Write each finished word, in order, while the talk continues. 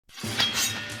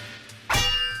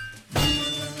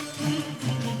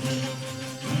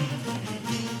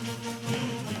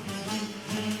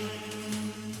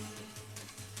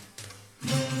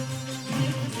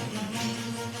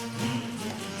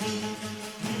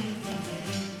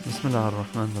بسم الله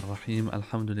الرحمن الرحيم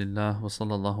الحمد لله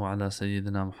وصلى الله على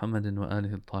سيدنا محمد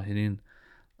وآله الطاهرين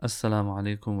Assalamu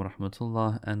alaikum wa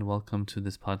rahmatullah, and welcome to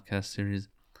this podcast series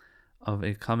of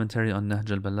a commentary on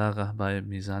Nahj al-Balagha by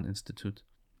Mizan Institute.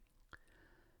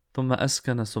 ثم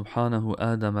أسكن سبحانه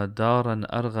آدم دارا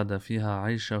أرغد فيها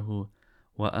عيشه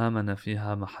وآمن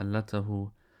فيها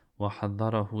محلته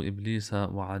وحذره إبليس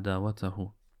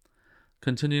وعداوته.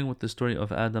 Continuing with the story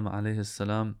of Adam alayhi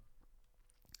salam,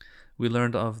 we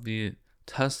learned of the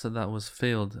test that was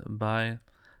failed by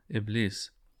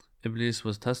Iblis. Iblis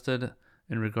was tested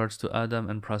in regards to Adam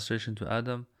and prostration to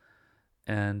Adam,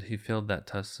 and he failed that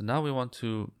test. So now we want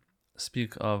to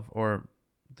speak of, or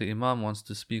the Imam wants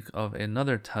to speak of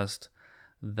another test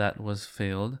that was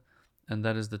failed, and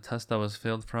that is the test that was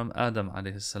failed from Adam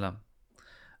alayhi salam.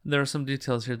 There are some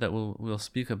details here that we'll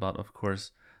speak about, of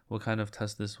course, what kind of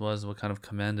test this was, what kind of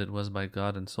command it was by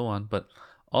God, and so on. But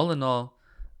all in all,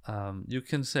 you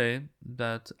can say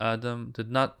that Adam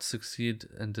did not succeed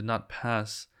and did not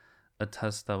pass a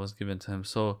test that was given to him.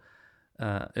 So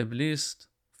Iblis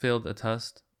failed a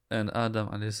test, and Adam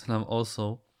a.s.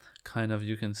 also kind of,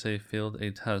 you can say, failed a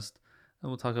test.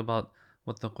 And we'll talk about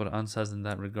what the Quran says in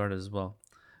that regard as well.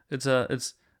 It's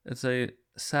a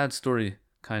sad story,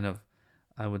 kind of,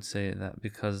 I would say that,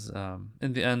 because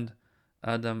in the end,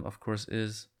 Adam, of course,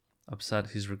 is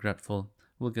upset, he's regretful.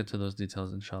 We'll get to those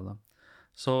details, inshallah.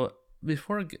 So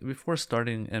before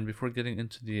starting and before getting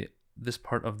into this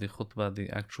part of the khutbah, the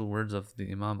actual words of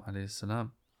the Imam alayhi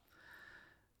salam,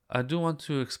 I do want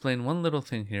to explain one little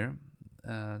thing here,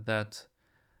 that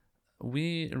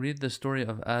we read the story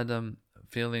of Adam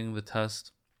failing the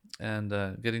test and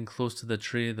getting close to the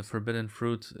tree, the forbidden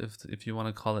fruit, if you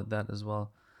want to call it that as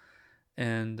well,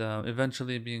 and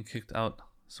eventually being kicked out,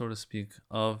 so to speak,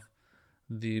 of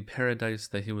the paradise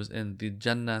that he was in, the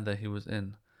Jannah that he was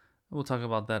in. We'll talk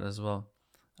about that as well,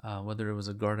 whether it was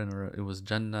a garden or it was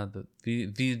Jannah,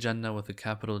 the Jannah with a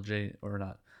capital J or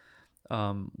not.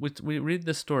 We read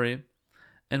this story,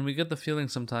 and we get the feeling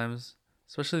sometimes,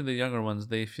 especially the younger ones,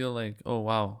 they feel like, oh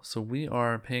wow, so we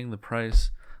are paying the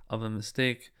price of a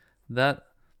mistake that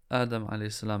Adam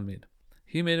alayhi salam made.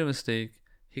 He made a mistake,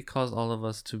 he caused all of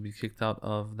us to be kicked out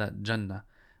of that Jannah,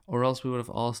 or else we would have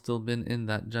all still been in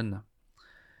that Jannah.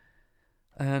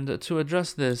 And to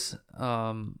address this,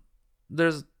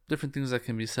 there's different things that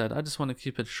can be said. I just want to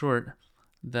keep it short,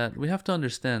 that we have to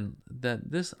understand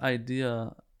that this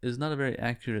idea is not a very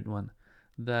accurate one,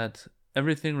 that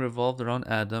everything revolved around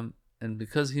Adam, and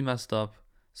because he messed up,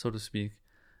 so to speak,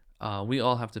 we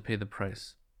all have to pay the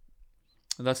price.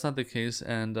 That's not the case,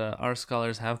 and our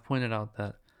scholars have pointed out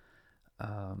that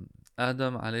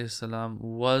Adam alayhi salam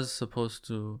was supposed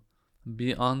to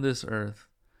be on this earth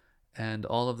and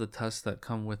all of the tests that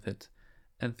come with it.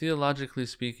 And theologically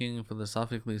speaking,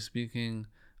 philosophically speaking,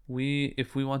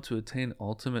 if we want to attain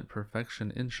ultimate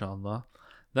perfection, inshallah,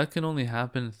 that can only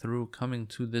happen through coming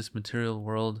to this material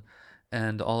world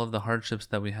and all of the hardships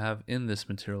that we have in this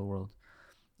material world.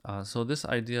 So this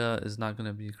idea is not going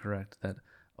to be correct, that,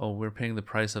 oh, we're paying the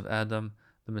price of Adam,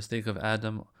 the mistake of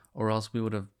Adam, or else we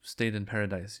would have stayed in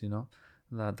paradise,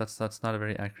 That's not a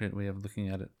very accurate way of looking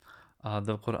at it.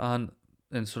 The Quran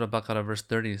in Surah Baqarah verse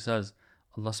 30 says,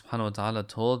 Allah subhanahu wa ta'ala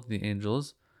told the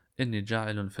angels, Inni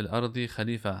ja'ilun fil ardi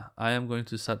khalifa. I am going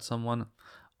to set someone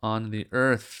on the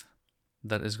earth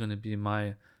that is going to be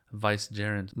my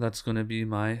vicegerent. That's going to be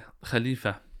my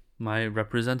khalifa, my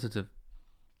representative.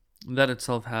 That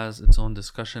itself has its own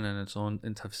discussion and its own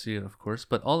in tafsir, of course.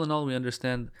 But all in all, we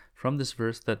understand from this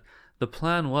verse that the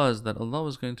plan was that Allah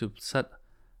was going to set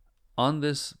on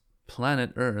this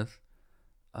planet earth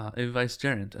a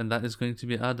vicegerent, and that is going to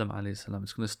be Adam alayhi salam.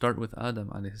 It's going to start with Adam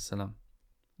alayhi salam.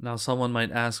 Now someone might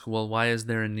ask, well, why is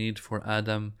there a need for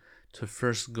Adam to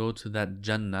first go to that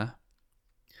Jannah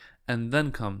and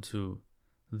then come to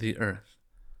the earth?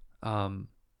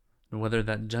 Whether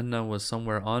that Jannah was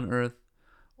somewhere on earth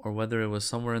or whether it was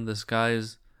somewhere in the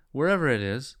skies, wherever it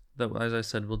is, that, as I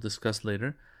said, we'll discuss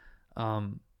later,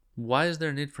 why is there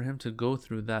a need for him to go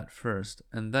through that first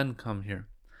and then come here?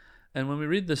 And when we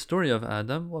read the story of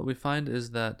Adam, what we find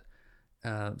is that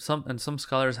some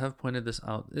scholars have pointed this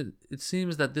out. It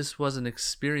seems that this was an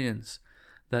experience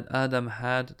that Adam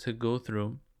had to go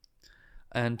through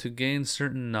and to gain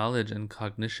certain knowledge and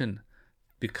cognition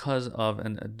because of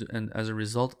and as a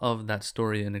result of that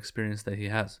story and experience that he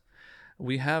has.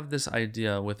 We have this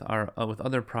idea with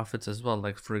other prophets as well,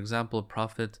 like for example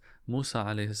Prophet Musa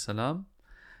alayhi salam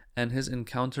and his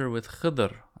encounter with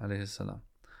Khidr alayhi salam,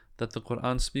 that the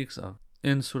Quran speaks of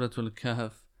in Surah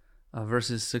Al-Kahf,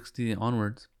 verses 60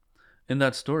 onwards. In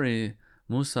that story,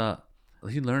 Musa,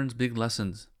 he learns big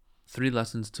lessons 3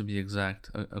 lessons to be exact,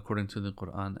 according to the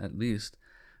Quran at least,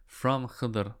 from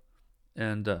Khidr.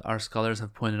 And our scholars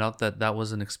have pointed out that that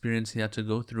was an experience he had to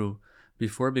go through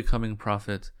before becoming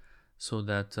prophet, so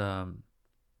that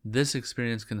this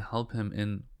experience can help him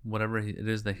in whatever it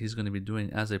is that he's going to be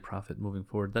doing as a prophet moving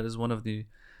forward. That is one of the,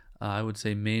 I would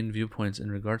say, main viewpoints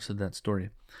in regards to that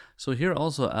story. So here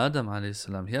also Adam alayhi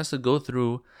salam, he has to go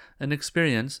through an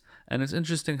experience, and it's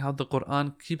interesting how the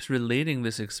Quran keeps relating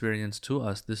this experience to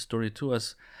us, this story to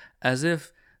us, as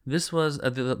if this was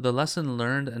the lesson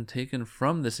learned and taken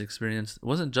from this experience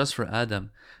wasn't just for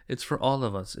Adam, it's for all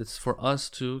of us. It's for us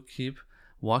to keep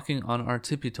walking on our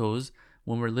tippy toes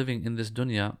when we're living in this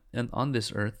dunya and on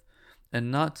this earth,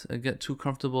 and not get too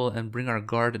comfortable and bring our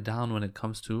guard down when it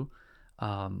comes to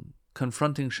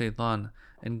confronting shaitan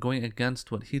and going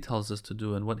against what he tells us to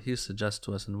do and what he suggests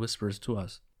to us and whispers to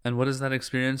us. And what is that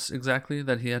experience exactly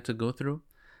that he had to go through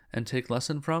and take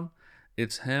lesson from?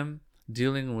 It's him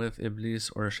dealing with Iblis,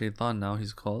 or shaitan now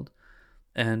he's called,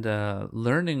 and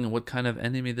learning what kind of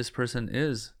enemy this person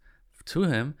is to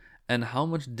him and how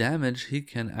much damage he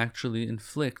can actually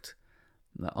inflict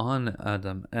on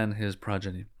Adam and his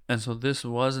progeny. And so this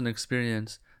was an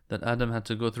experience that Adam had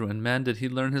to go through, and man, did he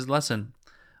learn his lesson.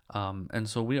 And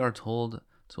so we are told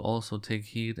to also take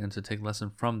heed and to take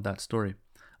lesson from that story.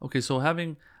 Okay, so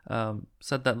having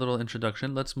said that little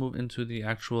introduction, let's move into the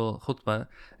actual khutbah.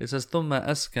 It says, ثُمَّ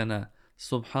أَسْكَنَ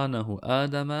سُبْحَانَهُ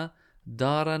آدَمَ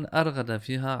دَارًا أَرْغَدَ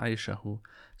فِيهَا عَيْشَهُ.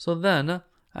 So then,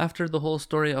 after the whole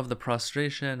story of the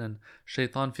prostration and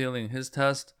shaitan failing his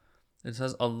test, it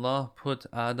says Allah put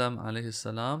Adam alayhi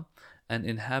salam and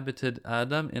inhabited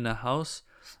Adam in a house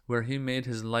where he made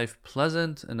his life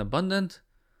pleasant and abundant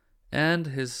and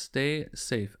his stay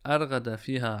safe. أَرْغَدَ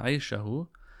فِيهَا عَيْشَهُ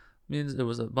means it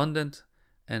was abundant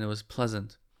and it was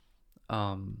pleasant.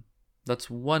 That's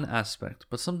one aspect.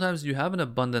 But sometimes you have an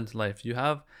abundant life, you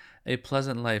have a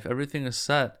pleasant life, everything is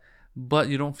set, but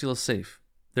you don't feel safe.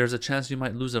 There's a chance you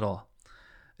might lose it all.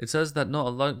 It says that no,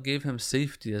 Allah gave him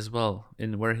safety as well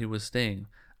in where he was staying.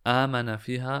 آمَنَ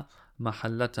فِيهَا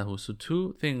مَحَلَّتَهُ. So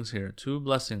 2 things here, 2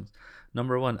 blessings.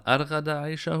 Number 1, أَرْغَدَ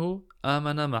عَيْشَهُ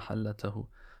آمَنَ مَحَلَّتَهُ.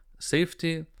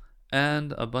 Safety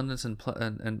and abundance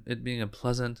and it being a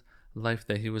pleasant life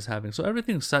that he was having. So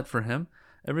everything's set for him.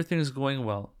 Everything is going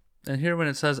well. And here when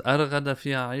it says أَرْغَدَ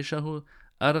فِيهَا عَيْشَهُ,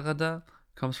 أَرْغَدَ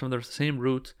comes from the same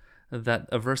root that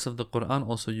a verse of the Quran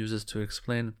also uses to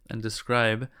explain and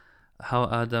describe how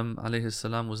Adam alayhi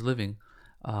salam was living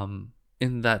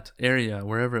in that area,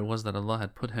 wherever it was that Allah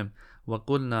had put him.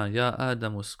 وَقُلْنَا يَا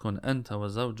آدَمُ اسْكُنْ أَنْتَ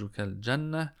وَزَوْجُكَ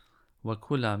الْجَنَّةِ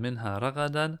وَكُلَا مِنْهَا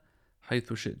رَغَدًا حَيْثُ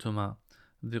شِئْتُمَا.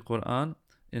 The Quran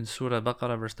in Surah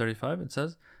Baqarah verse 35, it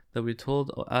says that we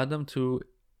told Adam to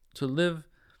live,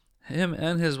 him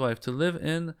and his wife, to live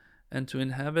in and to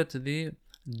inhabit the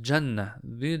Jannah.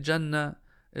 The Jannah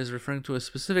is referring to a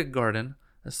specific garden,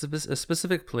 a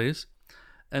specific place,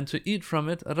 and to eat from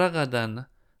it ragadan,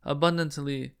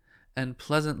 abundantly and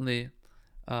pleasantly,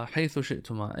 حيث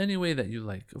شئتما, any way that you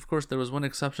like. Of course, there was one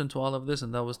exception to all of this,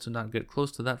 and that was to not get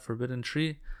close to that forbidden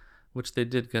tree, which they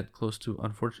did get close to,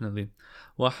 unfortunately.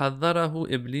 وَحَذَّرَهُ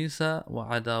إِبْلِيسَ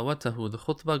وَعَدَاوَتَهُ. The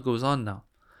khutbah goes on now.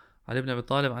 Ali ibn Abi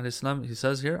Talib alayhi salam, he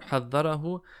says here,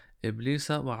 حَذَّرَهُ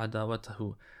إِبْلِيسَ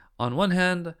وَعَدَاوَتَهُ. On one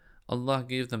hand, Allah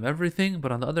gave them everything,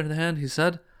 but on the other hand,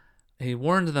 he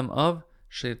warned them of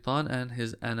shaitan and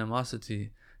his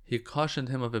animosity. He cautioned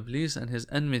him of Iblis and his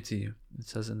enmity, it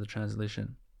says in the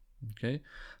translation. Okay?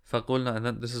 فَقُلْنَا, and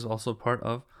then this is also part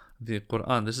of the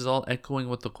Quran. This is all echoing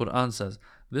what the Quran says.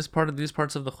 These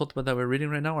parts of the khutbah that we're reading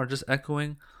right now are just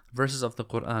echoing verses of the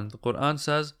Quran. The Quran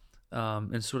says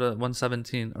in Surah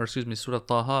 117, or excuse me, Surah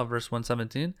Taha, verse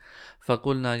 117,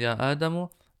 فَقُلْنَا يَا آدَمُ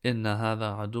إِنَّ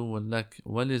هَذَا عَدُوٌ لَكَ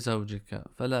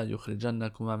وَلِزَوْجِكَ فَلَا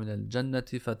يُخْرِجَنَّكُمَا مِنَ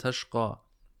الْجَنَّةِ فَتَشْقَى.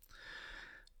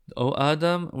 O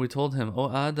Adam, we told him,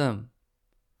 O Adam,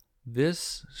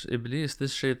 this Iblis,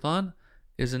 this shaitan,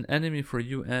 is an enemy for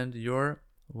you and your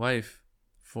wife,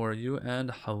 for you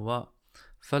and Hawa.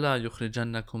 فَلَا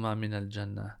يُخْرِجَنَّكُمَا مِنَ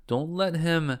الْجَنَّةِ. Don't let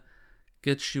him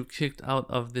get you kicked out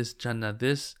of this Jannah,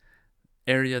 this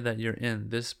area that you're in,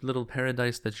 this little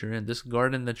paradise that you're in, this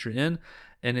garden that you're in.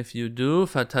 And if you do,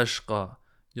 فَتَشْقَى,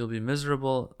 you'll be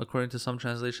miserable, according to some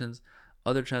translations.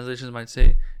 Other translations might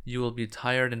say you will be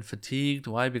tired and fatigued.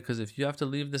 Why? Because if you have to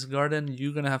leave this garden,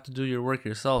 you're going to have to do your work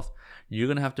yourself. You're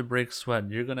going to have to break sweat.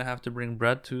 You're going to have to bring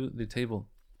bread to the table.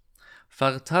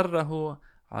 فَاغْتَرَّهُ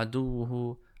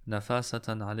عَدُوُّهُ نَفَاسَةً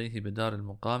عَلَيْهِ بِدَارِ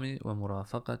الْمُقَامِ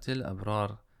وَمُرَافَقَةِ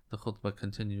الْأَبْرَارِ. The khutbah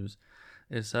continues.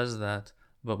 It says that,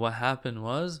 but what happened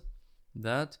was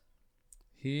that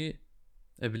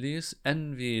Iblis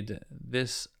envied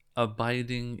this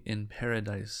abiding in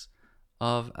paradise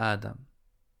of Adam.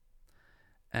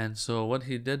 And so what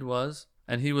he did was,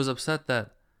 and he was upset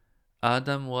that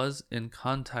Adam was in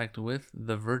contact with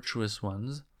the virtuous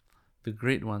ones, the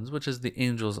great ones, which is the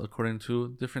angels, according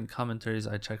to different commentaries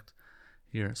I checked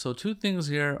here. So two things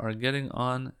here are getting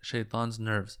on Shaitan's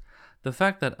nerves. The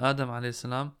fact that Adam a.s.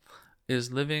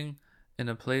 is living in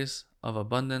a place of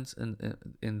abundance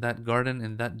in that garden,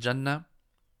 in that Jannah.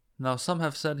 Now some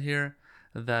have said here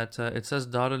that it says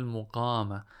Darul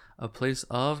Muqama, a place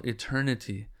of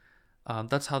eternity.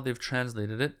 That's how they've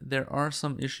translated it. There are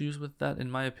some issues with that, in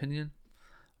my opinion.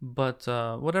 But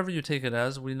whatever you take it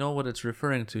as, we know what it's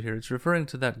referring to here. It's referring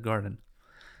to that garden.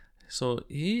 So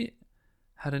he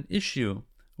had an issue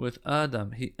with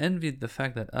Adam. He envied the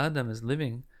fact that Adam is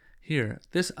living here.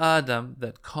 This Adam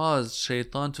that caused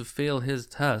Shaitan to fail his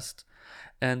test,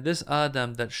 and this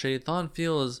Adam that Shaitan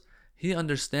feels he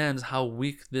understands how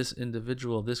weak this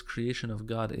individual, this creation of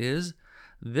God is,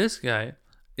 this guy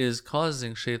is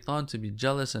causing Shaitan to be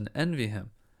jealous and envy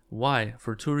him. Why?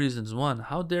 For two reasons. One,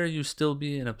 how dare you still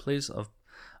be in a place of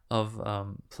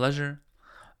pleasure,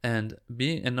 and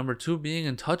number two, being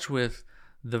in touch with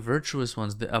the virtuous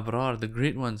ones, the abrar, the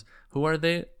great ones. Who are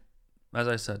they? As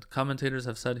I said, commentators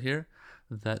have said here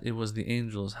that it was the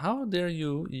angels. How dare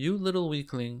you, you little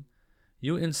weakling,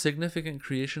 you insignificant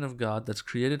creation of God that's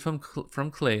created from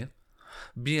clay,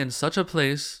 be in such a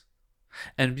place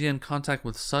and be in contact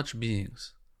with such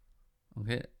beings.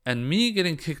 Okay? And me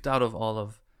getting kicked out of all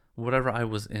of whatever I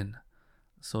was in.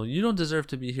 So you don't deserve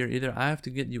to be here either. I have to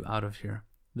get you out of here.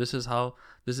 This is how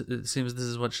it seems this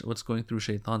is what's going through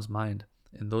Shaitan's mind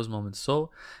in those moments.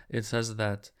 So it says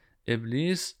that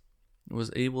Iblis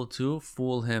was able to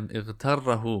fool him.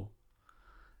 اغتره.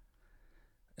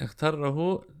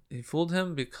 He fooled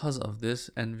him because of this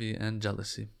envy and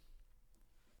jealousy.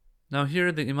 Now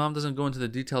here the Imam doesn't go into the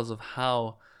details of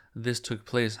how this took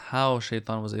place, how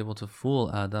Shaitan was able to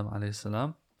fool Adam a.s.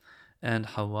 and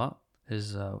Hawa,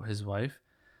 his wife.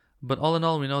 But all in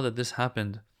all, we know that this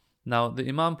happened. Now the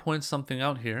Imam points something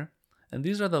out here, and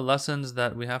these are the lessons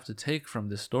that we have to take from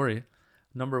this story.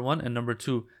 Number one and number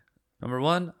two. Number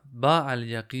one, ba'al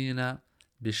yaqina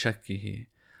bishakkihi.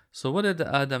 So what did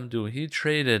Adam do? He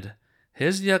traded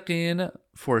his yaqeen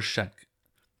for shak.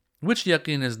 Which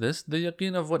yaqeen is this? The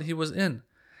yaqeen of what he was in.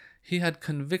 He had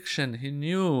conviction. He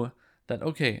knew that,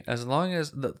 okay, as long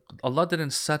as Allah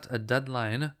didn't set a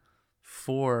deadline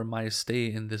for my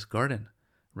stay in this garden,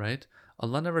 right?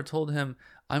 Allah never told him,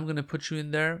 I'm going to put you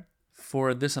in there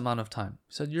for this amount of time.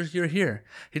 He said, you're here.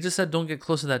 He just said, don't get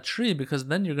close to that tree because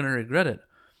then you're going to regret it.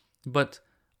 But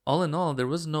all in all, there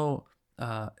was no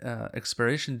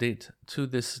expiration date to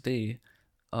this stay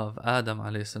of Adam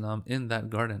a.s. in that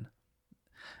garden.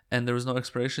 And there was no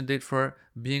expiration date for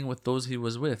being with those he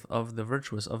was with, of the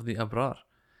virtuous, of the abrar.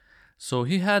 So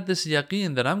he had this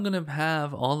yaqeen that I'm going to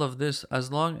have all of this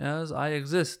as long as I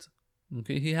exist.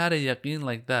 Okay, he had a yaqeen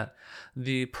like that.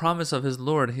 The promise of his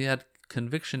Lord, he had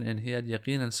conviction in, he had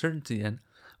yaqeen and certainty in.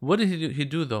 What did he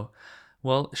do though?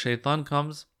 Well, Shaitan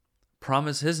comes,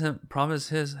 promises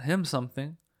him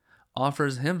something,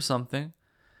 offers him something,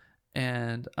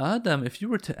 and Adam, if you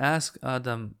were to ask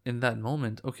Adam in that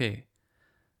moment, okay,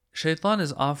 Shaitan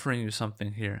is offering you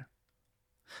something here.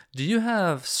 Do you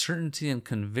have certainty and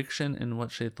conviction in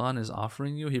what Shaitan is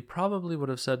offering you? He probably would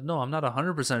have said, no, I'm not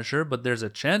 100% sure, but there's a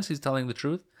chance he's telling the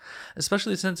truth.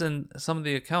 Especially since in some of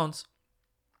the accounts,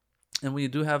 and we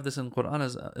do have this in Quran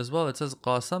as well, it says,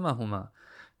 قَاسَمَهُمَا,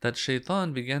 that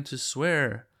Shaitan began to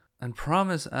swear and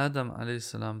promise Adam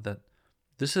a.s. that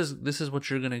this is what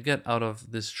you're going to get out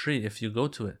of this tree if you go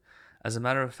to it. As a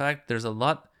matter of fact, there's a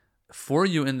lot for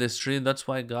you in this tree. That's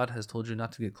why God has told you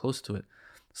not to get close to it.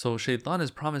 So Shaitan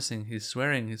is promising, he's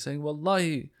swearing, he's saying,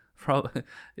 Wallahi,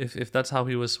 if that's how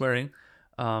he was swearing,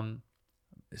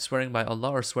 swearing by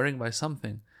Allah or swearing by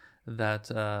something, that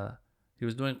he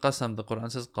was doing qasam. The Quran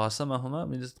says qasamahuma,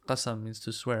 means qasam means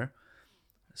to swear.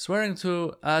 Swearing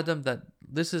to Adam that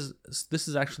this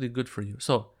is actually good for you.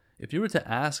 So if you were to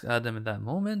ask Adam in that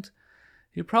moment,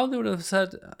 he probably would have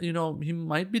said, he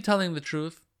might be telling the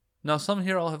truth. Now some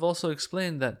here have also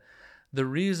explained that the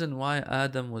reason why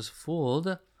Adam was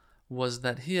fooled was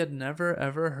that he had never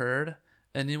ever heard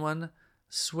anyone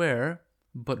swear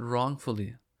but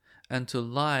wrongfully, and to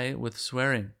lie with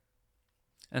swearing.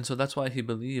 And so that's why he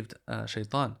believed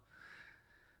Shaitan.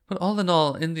 But all in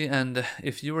all, in the end,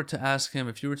 if you were to ask him,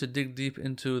 if you were to dig deep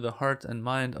into the heart and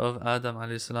mind of Adam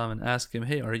a.s. and ask him,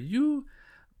 hey, are you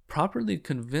properly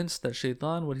convinced that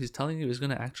Shaitan, what he's telling you, is going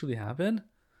to actually happen?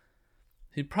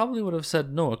 He probably would have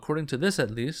said no. According to this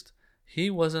at least, he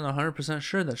wasn't 100%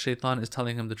 sure that Shaitan is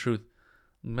telling him the truth.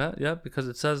 Yeah, because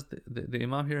it says, the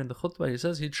Imam here in the khutbah, he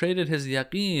says he traded his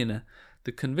yaqeen,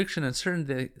 the conviction and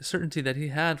certainty that he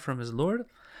had from his Lord,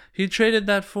 he traded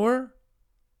that for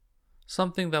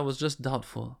something that was just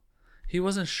doubtful. He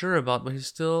wasn't sure about, but he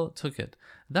still took it.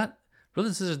 That,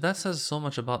 brothers and sisters, that says so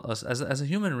much about us. As a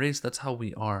human race, that's how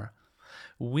we are.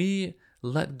 We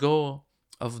let go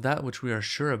of that which we are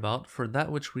sure about for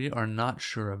that which we are not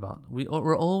sure about.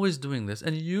 We're always doing this.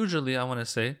 And usually, I want to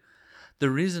say, the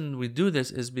reason we do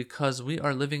this is because we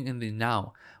are living in the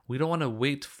now. We don't want to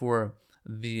wait for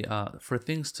for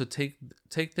things to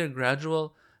take their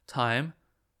gradual time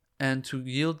and to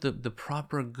yield the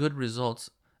proper good results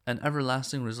and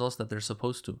everlasting results that they're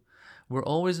supposed to. We're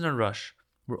always in a rush.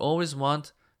 We always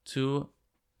want to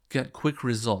get quick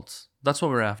results. That's what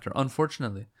we're after.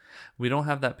 Unfortunately, we don't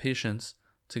have that patience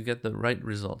to get the right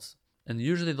results. And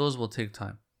usually those will take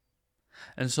time.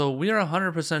 And so we are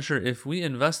 100% sure if we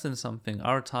invest in something,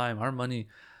 our time, our money,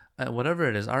 whatever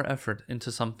it is, our effort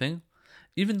into something,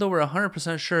 even though we're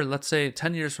 100% sure, let's say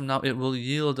 10 years from now, it will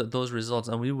yield those results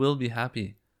and we will be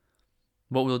happy.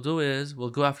 What we'll do is we'll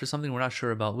go after something we're not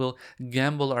sure about. We'll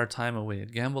gamble our time away,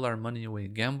 gamble our money away,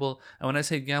 gamble. And when I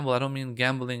say gamble, I don't mean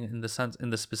gambling in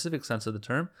the specific sense of the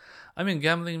term. I mean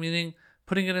gambling meaning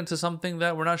putting it into something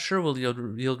that we're not sure will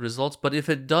yield results. But if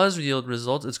it does yield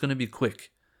results, it's going to be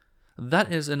quick.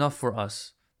 That is enough for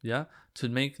us, yeah, to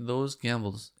make those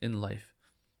gambles in life.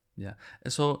 Yeah.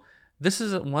 And so this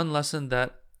is one lesson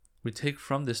that we take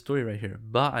from this story right here.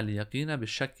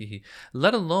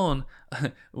 Let alone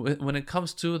when it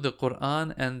comes to the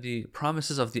Quran and the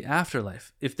promises of the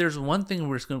afterlife. If there's one thing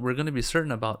we're going to be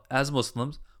certain about as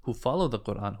Muslims who follow the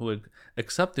Quran, who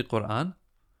accept the Quran,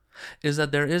 is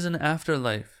that there is an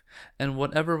afterlife. And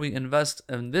whatever we invest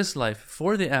in this life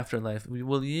for the afterlife, we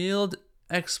will yield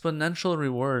exponential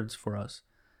rewards for us.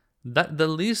 That the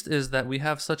least is that we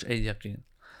have such a yaqeen.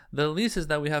 The least is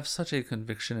that we have such a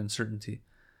conviction and certainty.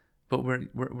 But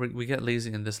we get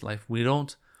lazy in this life. We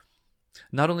don't.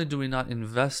 Not only do we not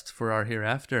invest for our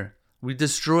hereafter, we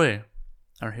destroy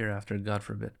our hereafter. God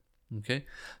forbid. Okay.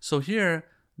 So here,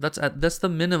 that's the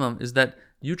minimum. Is that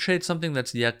you trade something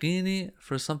that's yaqini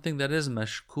for something that is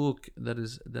mashkuk, that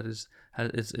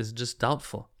is just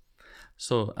doubtful.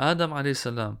 So Adam alayhi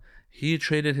salam, he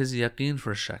traded his yaqeen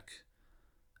for shak,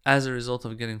 as a result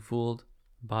of getting fooled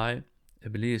by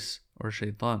Iblis or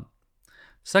Shaitan.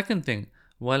 Second thing,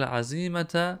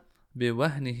 وَالْعَزِيمَةَ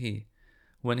بِوَهْنِهِ.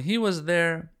 When he was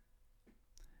there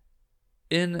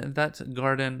in that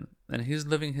garden and he's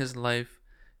living his life,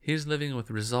 he's living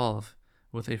with resolve,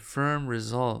 with a firm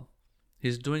resolve.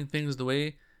 He's doing things the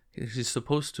way he's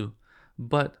supposed to.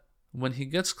 But when he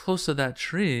gets close to that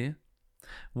tree,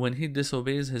 when he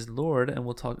disobeys his Lord, and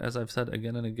we'll talk, as I've said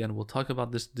again and again, we'll talk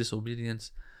about this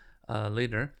disobedience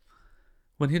later.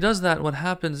 When he does that, what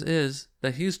happens is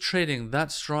that he's trading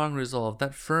that strong resolve,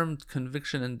 that firm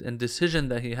conviction and decision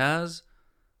that he has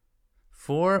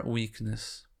for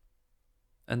weakness.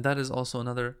 And that is also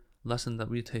another lesson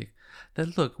that we take.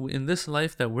 That look, in this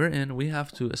life that we're in, we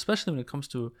have to, especially when it comes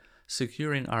to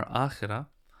securing our akhirah,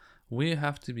 we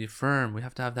have to be firm, we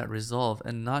have to have that resolve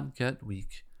and not get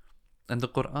weak. And the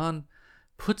Quran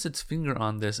puts its finger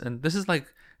on this. And this is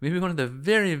like maybe one of the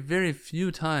very, very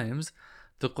few times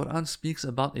the Quran speaks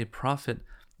about a prophet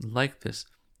like this.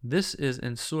 This is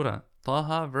in Surah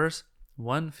Taha, verse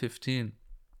 115.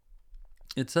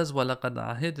 It says,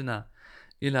 وَلَقَدْ عَهِدْنَا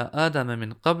إِلَىٰ آدَمَ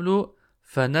مِنْ قَبْلُ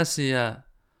فَنَسِيَ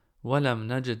وَلَمْ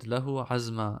نَجِدْ لَهُ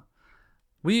عَزْمًا.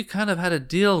 We kind of had a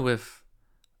deal with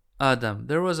Adam.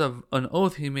 There was an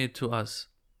oath he made to us,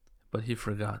 but he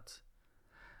forgot.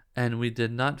 And we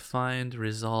did not find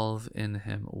resolve in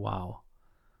him. Wow.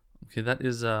 Okay, that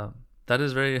is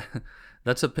very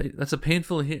that's a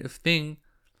painful thing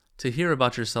to hear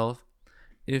about yourself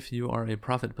if you are a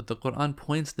prophet. But the Quran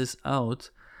points this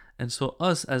out, and so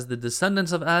us as the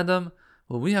descendants of Adam,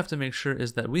 what we have to make sure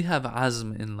is that we have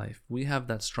azm in life. We have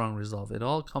that strong resolve. It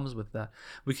all comes with that.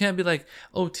 We can't be like,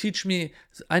 oh, teach me.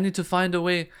 I need to find a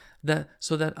way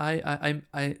so that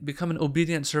I become an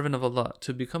obedient servant of Allah.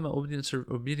 To become an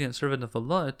obedient servant of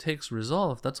Allah, it takes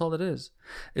resolve. That's all it is.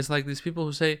 It's like these people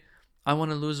who say, I want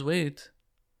to lose weight.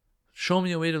 Show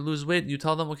me a way to lose weight. You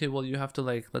tell them, okay, well, you have to,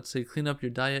 like, let's say, clean up your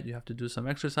diet. You have to do some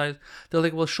exercise. They're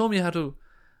like, well, show me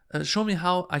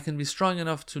how I can be strong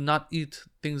enough to not eat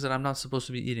things that I'm not supposed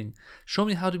to be eating. Show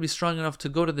me how to be strong enough to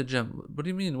go to the gym. What do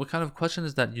you mean? What kind of question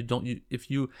is that?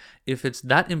 If it's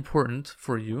that important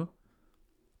for you,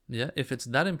 yeah, if it's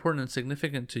that important and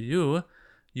significant to you,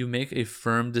 you make a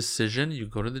firm decision, you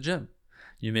go to the gym.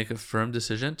 You make a firm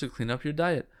decision to clean up your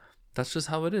diet. That's just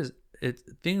how it is.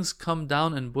 Things come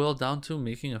down and boil down to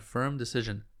making a firm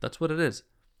decision. That's what it is.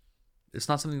 It's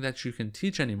not something that you can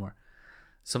teach anymore.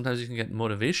 Sometimes you can get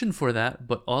motivation for that,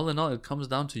 but all in all, it comes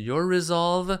down to your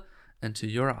resolve and to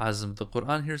your azm. The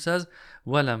Quran here says,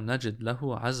 وَلَمْ نَجِدْ لَهُ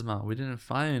عَزْمًا. We didn't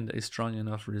find a strong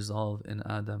enough resolve in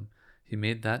Adam. He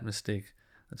made that mistake.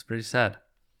 That's very sad.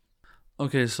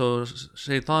 Okay, so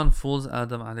Shaitan fools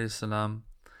Adam alayhi salam,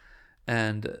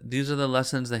 and these are the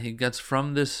lessons that he gets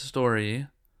from this story.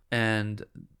 And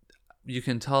you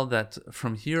can tell that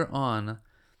from here on,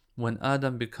 when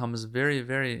Adam becomes very,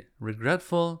 very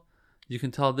regretful, you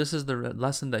can tell this is the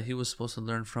lesson that he was supposed to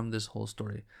learn from this whole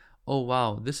story. Oh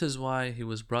wow, this is why he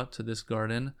was brought to this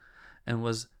garden and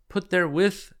was put there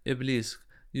with Iblis.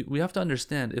 We have to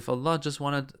understand, if Allah just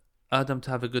wanted Adam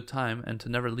to have a good time and to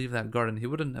never leave that garden, He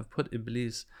wouldn't have put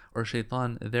Iblis or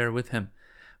Shaitan there with him.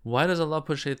 Why does Allah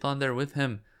put Shaitan there with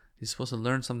him? He's supposed to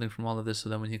learn something from all of this, so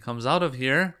that when he comes out of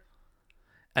here,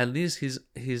 at least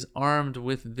he's armed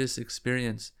with this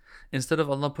experience. Instead of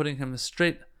Allah putting him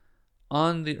straight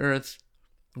on the earth,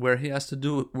 where he has to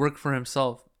do work for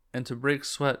himself and to break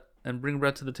sweat and bring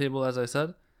bread to the table, as I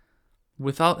said,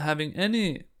 without having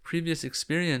any previous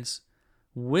experience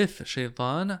with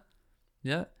Shaitan,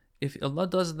 yeah, if Allah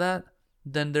does that,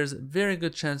 then there's a very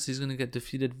good chance he's going to get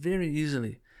defeated very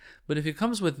easily. But if he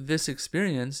comes with this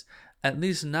experience, at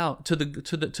least now to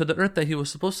the earth that he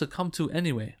was supposed to come to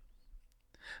anyway,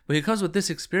 but he comes with this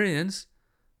experience,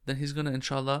 then he's going to,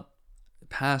 inshallah,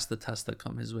 pass the tests that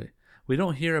come his way. We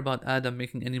don't hear about Adam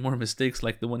making any more mistakes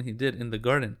like the one he did in the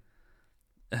garden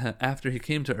after he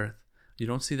came to earth. You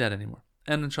don't see that anymore.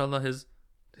 And inshallah, his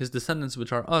descendants,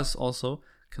 which are us also,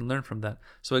 can learn from that.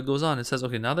 So it goes on. It says,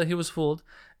 okay, now that he was fooled,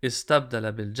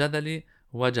 istabdala bil jadali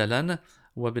wajalan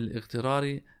wa bil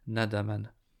ightirari nadaman.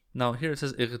 Now here it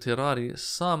says ightirari.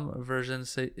 Some versions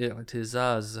say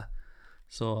i'tizaz.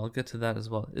 So I'll get to that as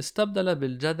well. Istabdala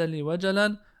bil jadali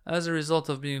wajalan. As a result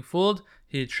of being fooled,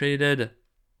 he traded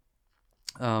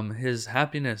his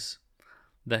happiness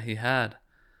that he had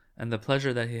and the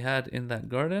pleasure that he had in that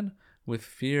garden with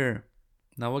fear.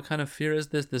 Now what kind of fear is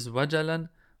this? This wajalan,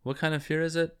 what kind of fear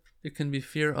is it? It can be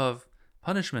fear of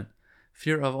punishment.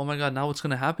 Fear of, oh my God, now what's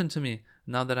going to happen to me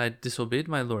now that I disobeyed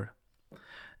my Lord?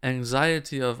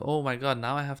 Anxiety of, oh my God,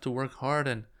 now I have to work hard,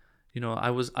 and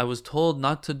I was told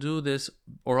not to do this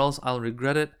or else I'll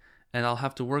regret it and I'll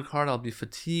have to work hard, I'll be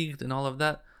fatigued and all of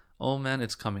that. Oh man,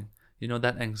 it's coming.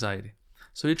 That anxiety.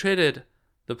 So he traded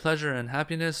the pleasure and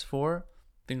happiness for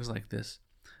things like this.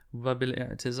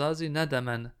 وَبِالْإِعْتِزَازِ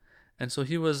نَدَمًا. And so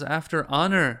he was after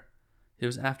honor. He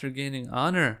was after gaining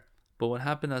honor. But what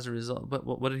happened as a result? But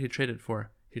what did he trade it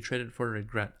for? He traded for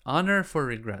regret. Honor for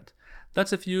regret.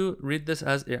 That's if you read this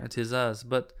as i'tizaz.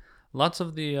 But lots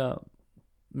of the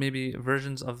maybe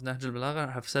versions of Nahj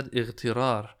al-Balagha have said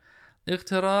ightirar.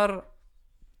 Ightirar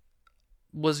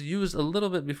was used a little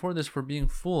bit before this for being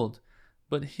fooled.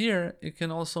 But here, it can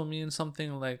also mean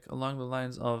something like along the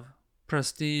lines of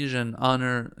prestige and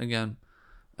honor. Again,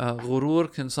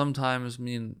 ghurur can sometimes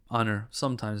mean honor,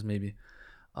 sometimes maybe.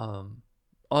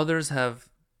 Others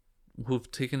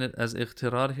who've taken it as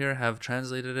ightirar here, have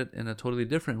translated it in a totally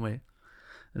different way.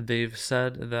 They've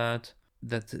said that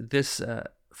this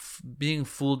being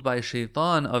fooled by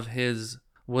Shaitan of his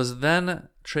was then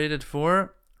traded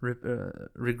for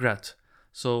regret.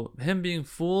 So him being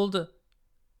fooled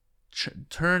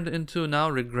turned into now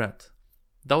regret.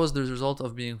 That was the result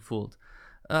of being fooled.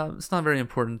 It's not very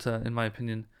important in my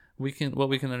opinion. What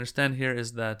we can understand here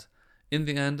is that in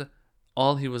the end,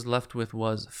 all he was left with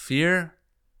was fear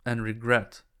and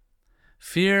regret.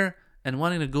 Fear and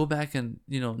wanting to go back and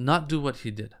not do what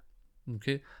he did.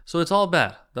 Okay, so it's all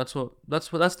bad. That's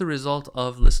the result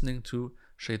of listening to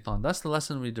Shaitan. That's the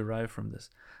lesson we derive from this.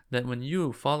 That when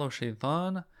you follow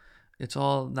Shaitan, it's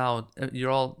all now,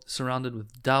 you're all surrounded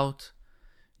with doubt.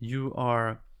 You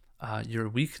are, you're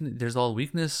weak. There's all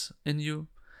weakness in you,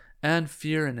 and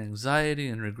fear and anxiety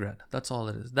and regret. That's all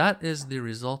it is. That is the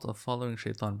result of following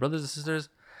Shaitan. Brothers and sisters,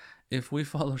 if we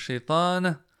follow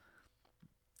Shaitan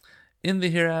in the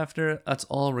hereafter, that's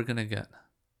all we're going to get.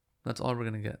 That's all we're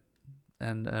going to get.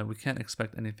 And we can't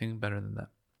expect anything better than that.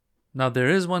 Now, there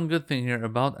is one good thing here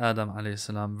about Adam alayhi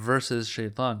salam versus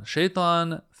Shaitan.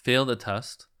 Shaitan failed a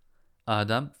test.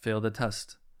 Adam failed a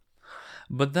test.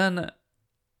 But then,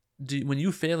 when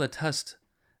you fail a test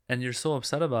and you're so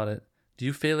upset about it, do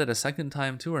you fail it a second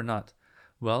time too or not?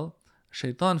 Well,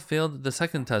 Shaitan failed the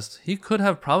second test. He could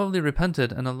have probably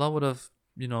repented and Allah would have,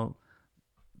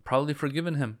 probably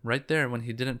forgiven him right there when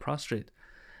he didn't prostrate.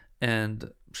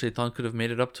 And Shaitan could have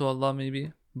made it up to Allah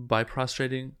maybe by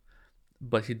prostrating,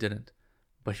 but he didn't.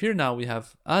 But here now we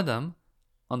have Adam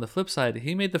on the flip side.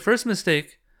 He made the first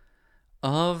mistake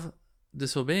of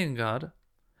disobeying God,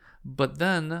 but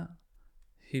then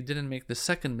he didn't make the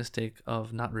second mistake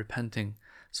of not repenting.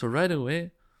 So right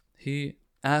away, he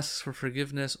asks for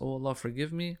forgiveness. Oh Allah,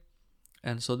 forgive me.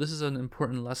 And so this is an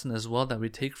important lesson as well that we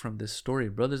take from this story.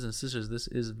 Brothers and sisters, this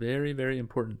is very, very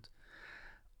important.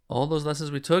 All those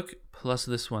lessons we took, plus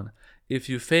this one. If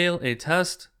you fail a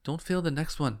test, don't fail the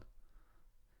next one.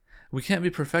 We can't be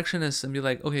perfectionists and be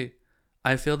like, okay,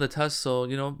 I failed the test, so,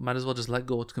 might as well just let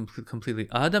go completely.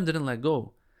 Adam didn't let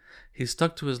go. He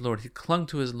stuck to his Lord. He clung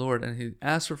to his Lord and he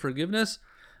asked for forgiveness,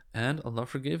 and Allah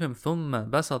forgave him. ثُمَّ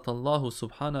بَسَطَ اللَّهُ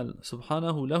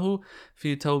سُبْحَانَهُ لَهُ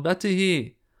فِي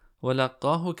تَوْبَتِهِ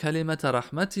وَلَقَّاهُ كَلِمَةَ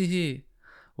رَحْمَتِهِ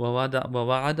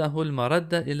وَوَعَدَهُ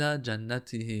الْمَرَدَّ إِلَى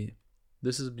جَنَّتِهِ.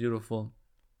 This is beautiful.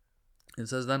 It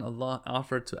says then Allah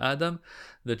offered to Adam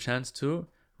the chance to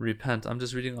repent. I'm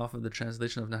just reading off of the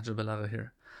translation of Nahj al-Balagha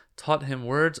here. Taught him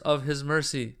words of his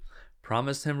mercy,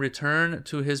 promised him return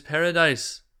to his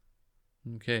paradise.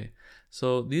 Okay,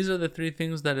 so these are the three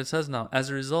things that it says now.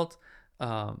 As a result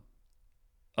of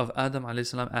Adam alayhi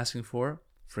salam asking for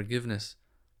forgiveness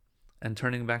and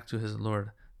turning back to his Lord,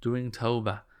 doing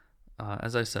tawbah.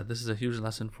 As I said, this is a huge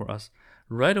lesson for us.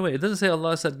 Right away, it doesn't say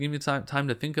Allah said, give me time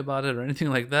to think about it or anything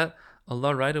like that.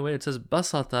 Allah right away, it says,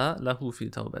 basata lahu fi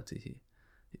tawbatihi.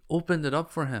 He opened it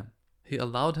up for him. He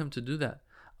allowed him to do that.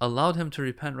 Allowed him to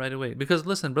repent right away. Because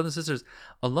listen, brothers and sisters,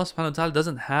 Allah subhanahu wa ta'ala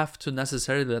doesn't have to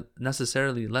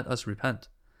necessarily let us repent.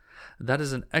 That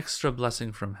is an extra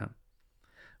blessing from Him.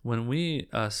 When we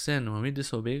sin, when we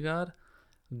disobey God,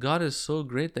 God is so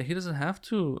great that He doesn't have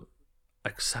to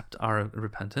accept our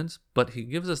repentance, but He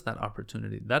gives us that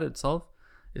opportunity. That itself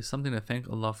is something to thank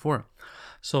Allah for.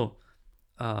 So,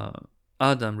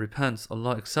 Adam repents,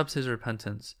 Allah accepts his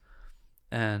repentance,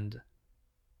 and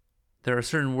there are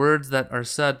certain words that are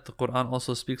said. The Quran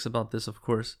also speaks about this, of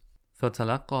course.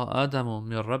 فَتَلَقَّى آدَمُ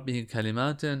مِنْ رَبِّهِ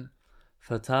كَلِمَاتٍ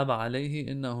فَتَابَ عَلَيْهِ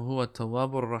إِنَّهُ هُوَ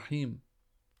التَّوَّابُ الرَّحِيمُ.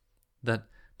 That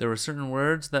there were certain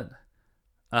words that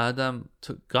Adam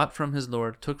took from his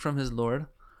Lord,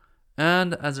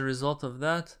 and as a result of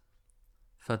that,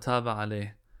 فَتَابَ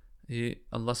عَلَيْهِ,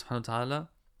 Allah subhanahu wa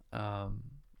ta'ala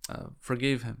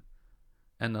forgave him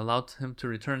and allowed him to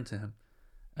return to Him.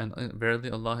 And verily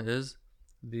Allah is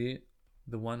the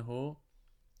one who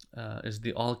is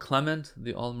the all clement,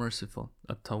 the all merciful,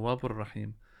 at-Tawwab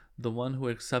ar-Rahim, the one who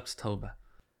accepts tawbah.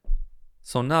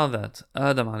 So now that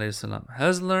Adam alayhi salam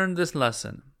has learned this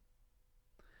lesson,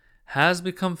 has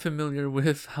become familiar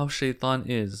with how shaitan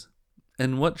is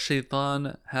and what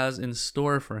shaitan has in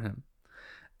store for him,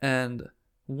 and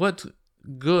what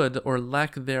good or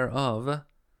lack thereof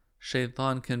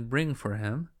shaitan can bring for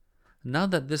him, now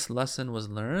that this lesson was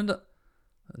learned,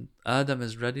 Adam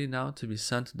is ready now to be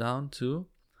sent down to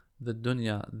the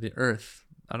dunya, the earth.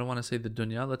 I don't want to say the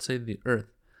dunya, let's say the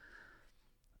earth.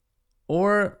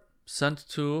 Or sent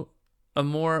to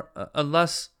a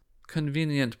less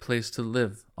convenient place to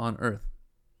live on earth.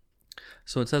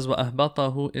 So it says,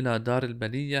 وَأَهْبَطَهُ إِلَى دَارِ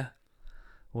الْبَلِيَّةِ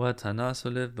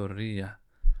وَتَنَاسُلِ الذُّرِّيَّةِ.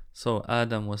 So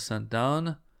Adam was sent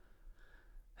down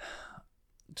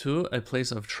to a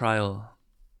place of trial.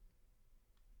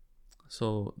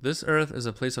 So this earth is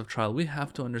a place of trial. We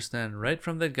have to understand right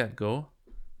from the get-go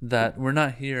that we're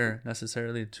not here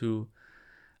necessarily to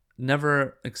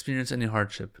never experience any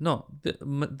hardship. No,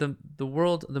 the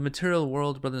world, the material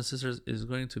world, brothers and sisters, is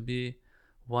going to be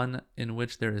one in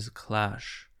which there is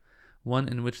clash, one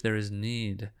in which there is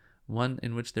need, one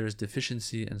in which there is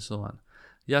deficiency, and so on.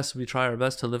 Yes, we try our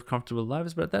best to live comfortable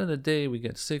lives, but at the end of the day, we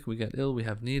get sick, we get ill, we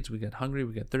have needs, we get hungry,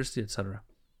 we get thirsty, etc.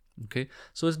 Okay,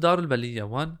 so it's Darul Baliyya,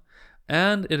 one.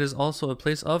 And it is also a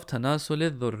place of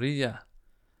Tanasul Dhurriya,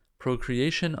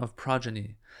 procreation of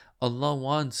progeny. Allah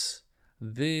wants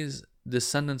these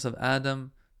descendants of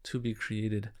Adam to be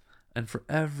created, and for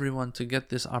everyone to get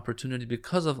this opportunity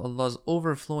because of Allah's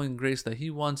overflowing grace, that He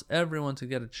wants everyone to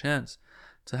get a chance,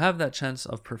 to have that chance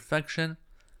of perfection,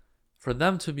 for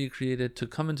them to be created, to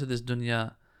come into this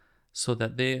dunya, so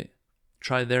that they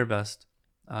try their best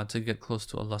to get close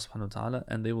to Allah subhanahu wa ta'ala,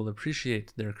 and they will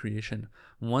appreciate their creation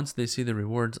once they see the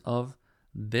rewards of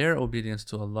their obedience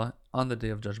to Allah on the Day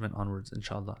of Judgment onwards,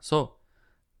 inshallah. So,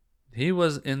 he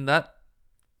was in that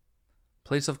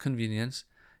place of convenience.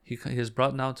 He is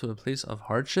brought now to a place of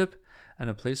hardship and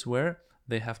a place where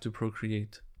they have to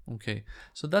procreate. Okay,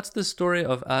 so that's the story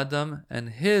of Adam and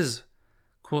his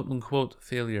quote-unquote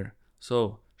failure.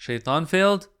 So, Shaitan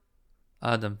failed,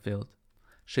 Adam failed.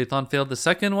 Shaitan failed the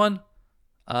second one,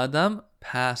 Adam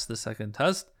passed the second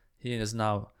test. He is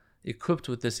now equipped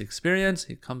with this experience.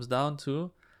 He comes down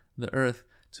to the earth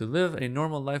to live a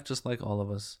normal life just like all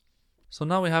of us. So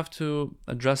now we have to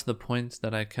address the points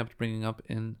that I kept bringing up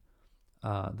in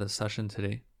the session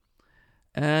today.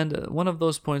 And one of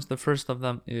those points, the first of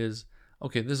them is,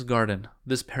 okay, this garden,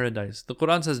 this paradise. The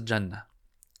Quran says Jannah,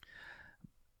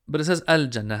 but it says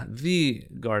Al-Jannah, the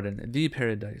garden, the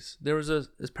paradise.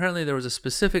 Apparently there was a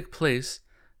specific place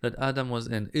that Adam was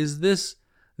in. Is this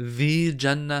the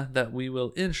Jannah that we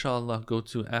will inshallah go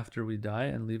to after we die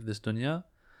and leave this dunya?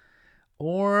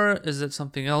 Or is it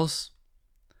something else?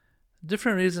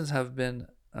 Different reasons have been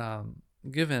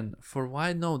given for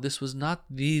why no, this was not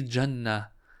the Jannah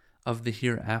of the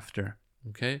hereafter.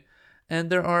 Okay? And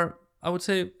there are, I would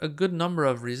say, a good number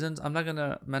of reasons. I'm not going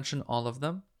to mention all of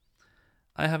them.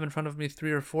 I have in front of me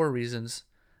 3 or 4 reasons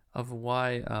of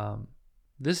why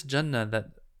this Jannah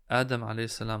that Adam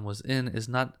a.s. was in is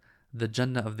not the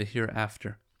Jannah of the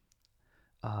hereafter.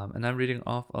 And I'm reading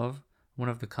off of one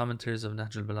of the commentaries of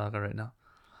Nahj al-Balagha right now.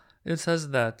 It says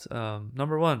that,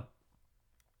 number 1,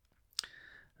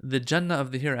 the Jannah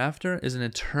of the hereafter is an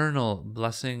eternal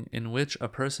blessing in which a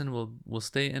person will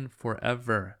stay in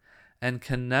forever and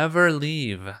can never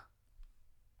leave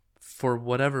for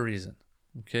whatever reason.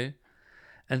 Okay?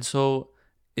 And so,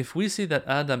 if we see that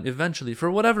Adam eventually,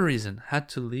 for whatever reason, had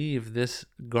to leave this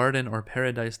garden or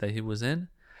paradise that he was in,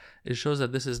 it shows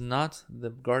that this is not the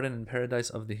garden and paradise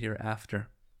of the hereafter.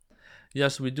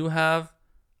 Yes, we do have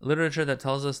literature that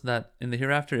tells us that in the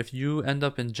hereafter, if you end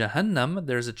up in Jahannam,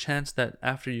 there's a chance that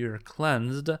after you're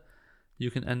cleansed,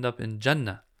 you can end up in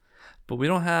Jannah. But we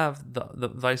don't have the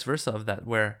vice versa of that,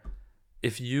 where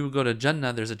if you go to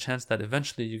Jannah, there's a chance that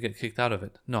eventually you get kicked out of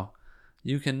it. No.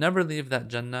 You can never leave that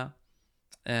Jannah.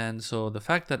 And so the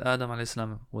fact that Adam a.s.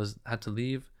 had to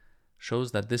leave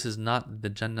shows that this is not the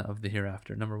Jannah of the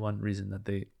hereafter. Number 1 reason that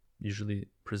they usually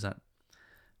present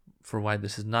for why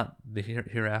this is not the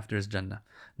hereafter's Jannah.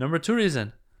 Number 2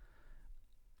 reason,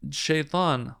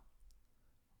 Shaitan,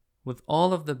 with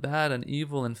all of the bad and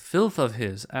evil and filth of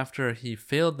his, after he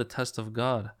failed the test of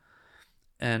God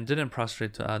and didn't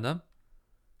prostrate to Adam,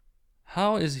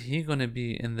 how is he going to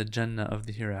be in the Jannah of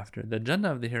the hereafter? The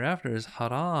Jannah of the hereafter is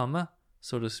haram,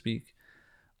 so to speak,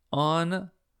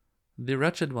 on the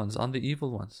wretched ones, on the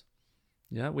evil ones.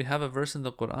 Yeah, we have a verse in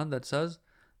the Quran that says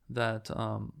that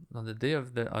on the day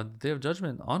of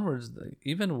judgment onwards,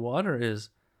 even water is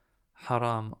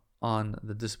haram on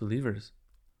the disbelievers,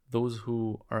 those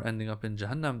who are ending up in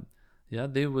Jahannam. Yeah,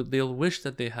 they'll wish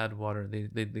that they had water.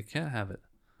 They can't have it.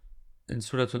 In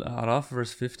Surah Al-A'raf,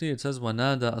 verse 50, it says,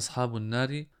 وَنَادَى أَصْحَابُ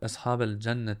النَّارِ أَصْحَابَ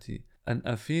الْجَنَّةِ أَنْ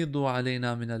أَفِيضُوا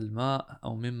عَلَيْنَا مِنَ الْمَاءِ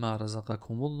أَوْ مِمَّا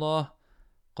رَزَقَكُمُ اللَّهُ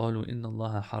قَالُوا إِنَّ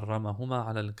اللَّهَ حَرَّمَهُمَا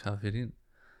عَلَى الْكَافِرِينَ.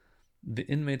 The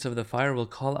inmates of the fire will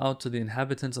call out to the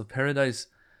inhabitants of paradise,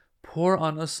 pour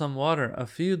on us some water.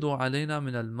 أَفِيضُوا عَلَيْنَا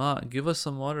مِنَ الْمَاءِ. Give us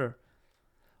some water.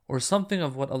 Or something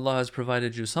of what Allah has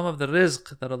provided you. Some of the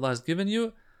rizq that Allah has given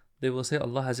you. They will say,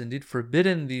 Allah has indeed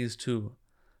forbidden these two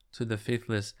to the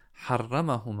faithless.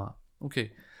 حَرَّمَهُمَا.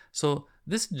 Okay, so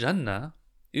this Jannah,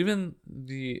 even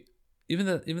the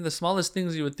smallest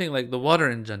things you would think, like the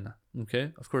water in Jannah.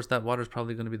 Okay, of course that water is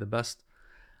probably going to be the best.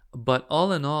 But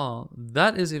all in all,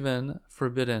 that is even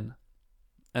forbidden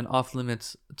and off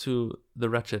limits to the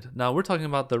wretched. Now we're talking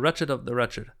about the wretched of the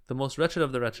wretched, the most wretched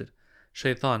of the wretched,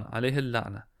 Shaitan, alayhi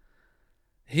al-la'na.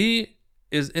 He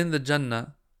is in the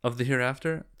Jannah of the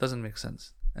hereafter. Doesn't make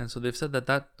sense. And so they've said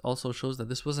that also shows that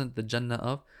this wasn't the Jannah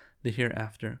of the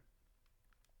hereafter.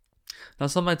 Now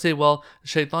some might say, well,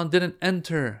 Shaitan didn't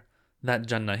enter that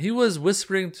Jannah. He was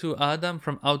whispering to Adam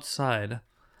from outside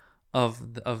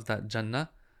of that Jannah.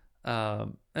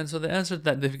 And so the answer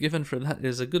that they've given for that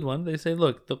is a good one. They say,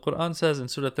 look, the Quran says in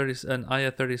Surah 30 and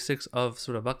Ayah 36 of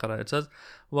Surah Baqarah, it says,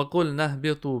 وَقُلْ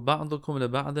نَهْبِطُوا بَعْضُكُمْ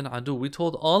لَبَعْضٍ عَدُوٍ. We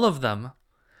told all of them,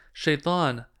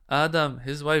 Shaitan, Adam,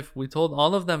 his wife, we told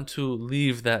all of them to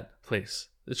leave that place.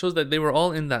 It shows that they were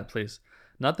all in that place.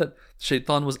 Not that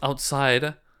Shaitan was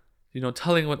outside,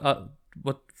 telling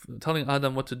telling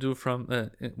Adam what to do from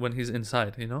when he's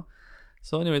inside,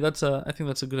 So anyway, I think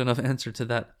that's a good enough answer to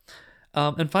that.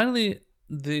 And finally,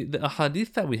 the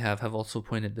ahadith that we have also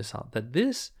pointed this out, that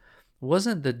this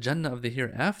wasn't the Jannah of the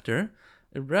hereafter.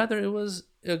 Rather, it was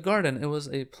a garden. It was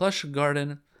a plush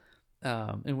garden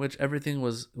in which everything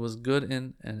was good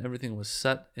in, and everything was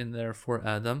set in there for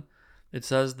Adam. It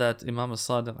says that Imam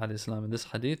as-Sadiq alayhi salam in this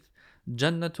hadith,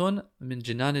 Jannatun min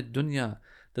jinani dunya,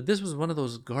 that this was one of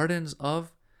those gardens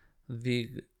of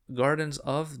the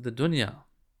dunya.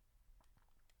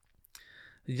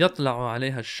 يَطْلَعُ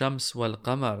عَلَيْهَا الشَّمْسُ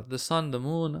وَالْقَمَرُ. The sun, the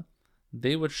moon,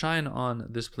 they would shine on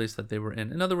this place that they were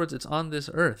in. In other words, it's on this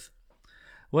earth.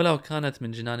 وَلَوْ كَانَتْ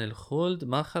مِنْ جِنَانِ الْخُلْدِ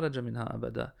مَا خَرَجَ مِنْهَا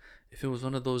أَبَدًا. If it was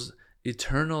one of those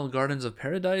eternal gardens of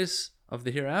paradise of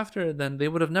the hereafter, then they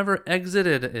would have never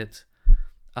exited it.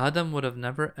 Adam would have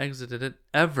never exited it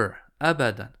ever,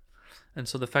 abadan. And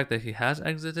so the fact that he has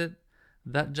exited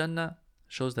that Jannah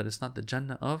shows that it's not the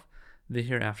Jannah of the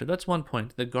hereafter. That's one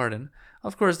point, the garden.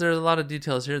 Of course, there's a lot of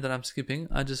details here that I'm skipping.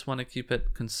 I just want to keep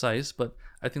it concise, but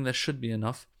I think that should be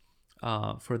enough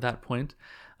for that point.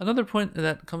 Another point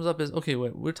that comes up is, okay,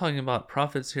 we're talking about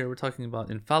prophets here. We're talking about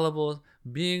infallible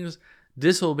beings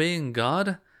disobeying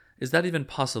God. Is that even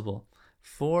possible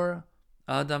for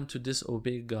Adam to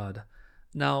disobey God?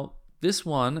 Now, this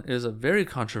one is a very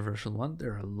controversial one.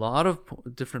 There are a lot of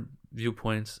different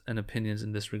viewpoints and opinions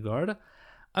in this regard.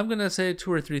 I'm going to say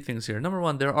 2 or 3 things here. Number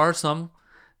one, there are some,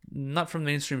 not from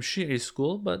mainstream Shia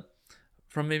school, but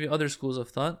from maybe other schools of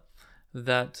thought,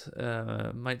 that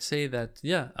might say that,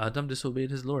 yeah, Adam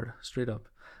disobeyed his Lord, straight up.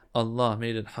 Allah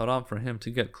made it haram for him to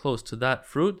get close to that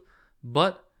fruit,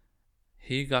 but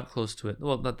he got close to it.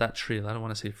 Well, not that tree, I don't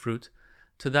want to say fruit,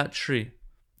 to that tree.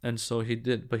 And so he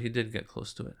did get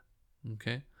close to it.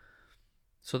 Okay?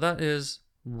 So that is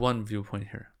one viewpoint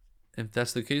here. If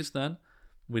that's the case, then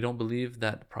we don't believe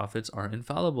that prophets are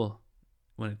infallible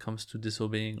when it comes to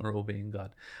disobeying or obeying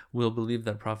God. We'll believe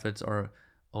that prophets are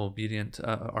obedient,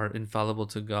 are infallible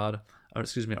to God,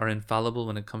 are infallible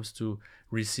when it comes to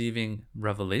receiving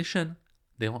revelation.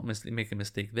 They won't make a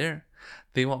mistake there.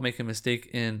 They won't make a mistake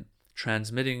in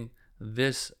transmitting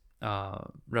this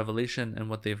revelation and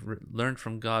what they've learned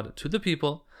from God to the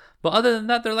people. But other than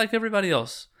that, they're like everybody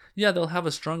else. Yeah, they'll have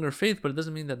a stronger faith, but it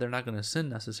doesn't mean that they're not going to sin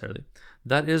necessarily.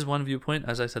 That is one viewpoint.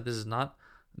 As I said, this is not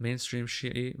mainstream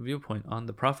Shia viewpoint on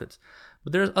the prophets.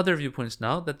 But there's other viewpoints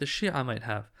now that the Shia might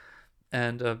have.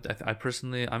 And I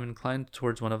personally, I'm inclined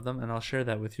towards one of them, and I'll share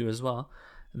that with you as well.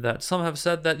 That some have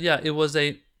said that, yeah, it was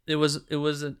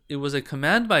a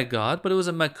command by God, but it was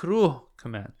a makruh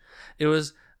command.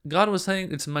 God was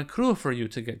saying it's makruh for you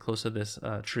to get close to this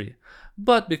tree.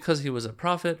 But because he was a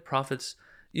prophet, prophets,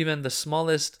 even the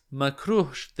smallest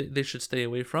makruh, they should stay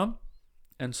away from.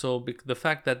 And so the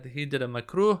fact that he did a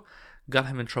makruh got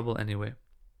him in trouble anyway.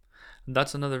 And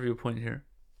that's another viewpoint here.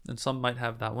 And some might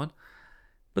have that one.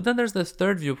 But then there's this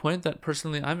third viewpoint that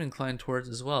personally I'm inclined towards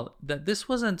as well. That this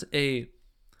wasn't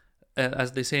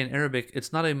as they say in Arabic, it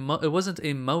wasn't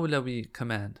a Mawlawi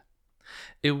command.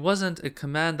 It wasn't a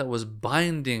command that was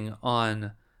binding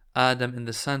on Adam in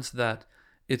the sense that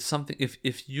it's something,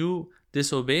 if you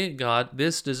disobey God,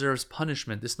 this deserves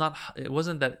punishment. It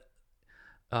wasn't that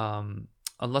Allah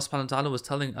subhanahu wa ta'ala was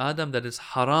telling Adam that it's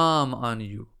haram on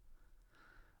you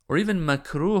or even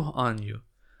makruh on you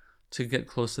to get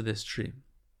close to this tree.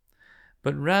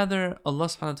 But rather, Allah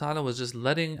subhanahu wa ta'ala was just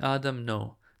letting Adam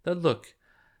know that, look,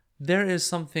 there is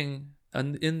something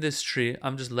in this tree,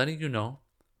 I'm just letting you know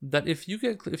that if you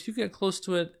get close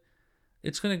to it,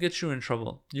 it's going to get you in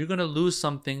trouble. You're going to lose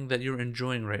something that you're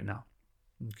enjoying right now.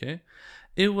 Okay?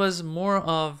 It was more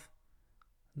of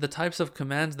the types of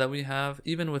commands that we have,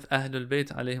 even with Ahlul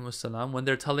Bayt alayhimus salam, when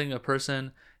they're telling a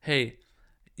person, hey,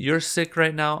 you're sick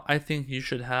right now, I think you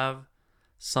should have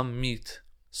some meat,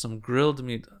 some grilled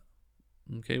meat.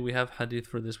 Okay, we have hadith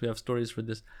for this, we have stories for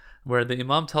this, where the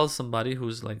Imam tells somebody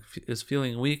who's is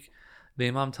feeling weak, the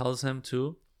Imam tells him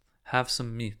to have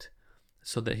some meat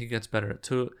so that he gets better,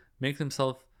 to make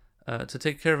himself, to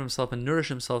take care of himself and nourish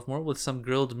himself more with some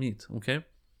grilled meat. Okay.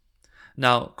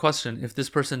 Now, question: if this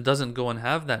person doesn't go and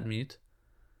have that meat,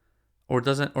 or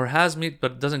has meat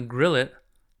but doesn't grill it,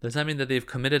 does that mean that they've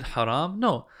committed haram?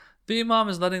 No. The Imam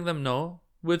is letting them know,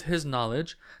 with his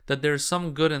knowledge, that there's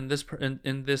some good in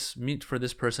this meat for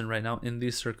this person right now in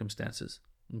these circumstances.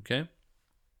 Okay?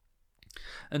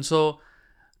 And so,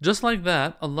 just like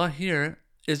that, Allah here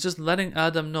is just letting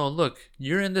Adam know, look,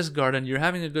 you're in this garden, you're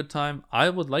having a good time. I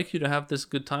would like you to have this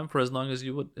good time for as long as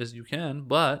you can,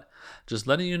 but just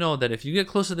letting you know that if you get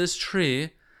close to this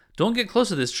tree, don't get close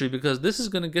to this tree because this is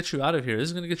going to get you out of here. This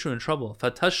is going to get you in trouble.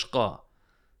 Fatashqa.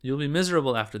 You'll be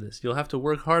miserable after this. You'll have to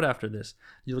work hard after this.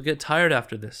 You'll get tired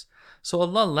after this. So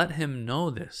Allah let him know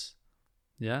this.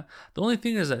 Yeah? The only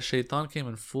thing is that Shaitan came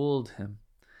and fooled him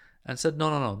and said,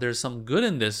 no, there's some good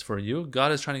in this for you.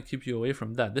 God is trying to keep you away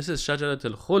from that. This is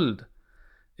Shajaratul Khuld.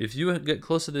 If you get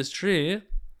close to this tree,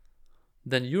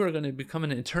 then you are going to become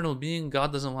an eternal being.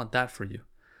 God doesn't want that for you.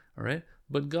 All right?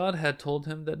 But God had told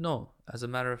him that no, as a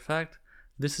matter of fact,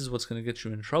 this is what's going to get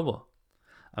you in trouble.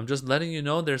 I'm just letting you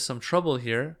know there's some trouble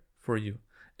here for you.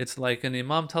 It's like an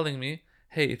Imam telling me,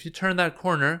 hey, if you turn that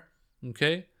corner,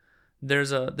 okay,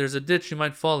 there's a ditch you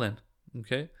might fall in.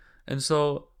 Okay? And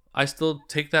so I still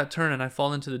take that turn and I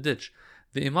fall into the ditch.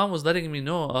 The Imam was letting me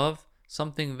know of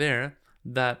something there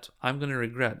that I'm going to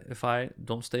regret if I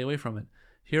don't stay away from it.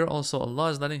 Here also Allah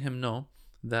is letting him know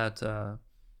that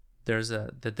there's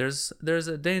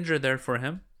a danger there for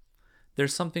him.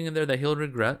 There's something in there that he'll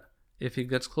regret if he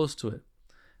gets close to it.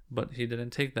 but he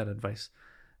didn't take that advice.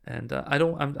 And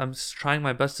I'm trying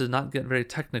my best to not get very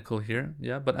technical here,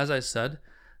 yeah. But as I said,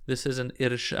 this is an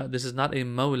irshad. This is not a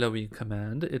Mawlawi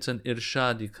command. It's an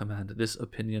irshadi command. This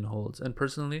opinion holds, and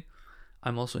personally,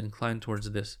 I'm also inclined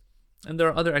towards this. And there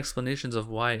are other explanations of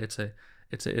why it's a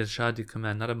irshadi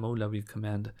command, not a Mawlawi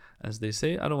command, as they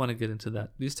say. I don't want to get into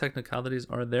that. These technicalities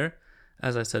are there.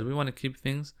 As I said, we want to keep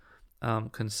things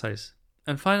concise.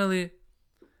 And finally,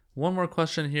 one more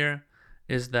question here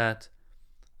is that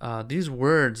these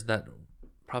words that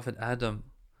Prophet Adam,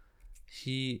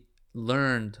 he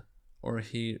learned or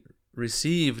he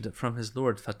received from his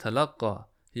Lord, فَتَلَقَّى,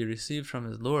 he received from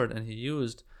his Lord and he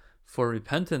used for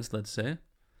repentance, let's say.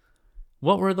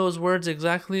 What were those words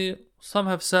exactly? Some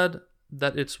have said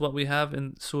that it's what we have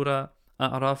in Surah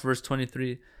A'raf verse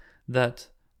 23, that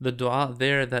the dua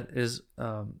there that is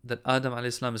that Adam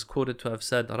alayhi salam is quoted to have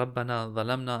said, رَبَّنَا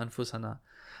ظَلَمْنَا أَنفُسَنَا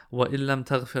وَإِن لَمْ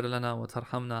تَغْفِرْ لَنَا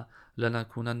وَتَرْحَمْنَا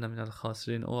لَنَكُونَنَّ مِنَ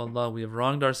الْخَاسِرِينَ. Oh Allah, we have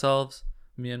wronged ourselves,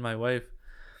 me and my wife,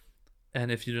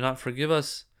 and if you do not forgive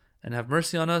us and have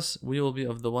mercy on us, we will be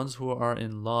of the ones who are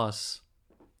in loss.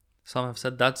 Some have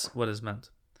said that's what is meant.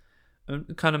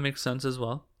 It kind of makes sense as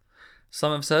well.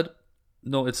 Some have said,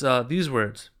 no, it's these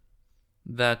words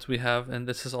that we have, and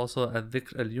this is also a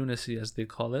dhikr al-Yunasi, as they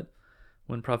call it.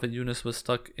 When Prophet Yunus was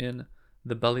stuck in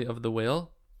the belly of the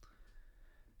whale,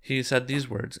 he said these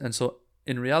words. And so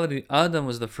in reality, Adam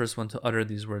was the first one to utter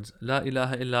these words. La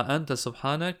ilaha illa anta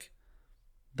subhanak,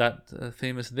 that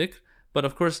famous dhikr. But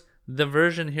of course, the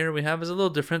version here we have is a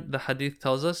little different. The hadith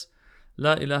tells us,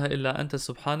 La ilaha illa anta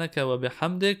subhanaka wa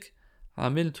bihamdik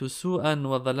amiltu su'an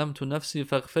wa dhalamtu nafsi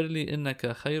faghfirli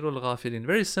innaka khayrul ghafirin.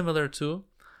 Very similar to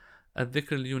a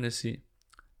dhikr al-Yunasi.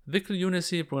 Dhikr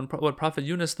al-Yunasi, what Prophet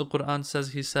Yunus, the Quran says,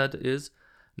 he said is,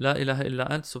 La ilaha illa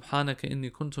ant subhanaka inni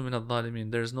kuntu min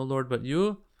al-dhalimin. There is no Lord but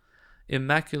you.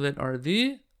 Immaculate are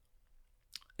thee.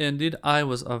 Indeed, I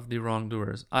was of the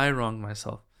wrongdoers. I wronged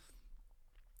myself.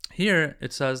 Here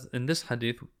it says, in this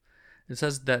hadith, it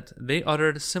says that they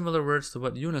uttered similar words to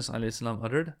what Yunus alayhi salam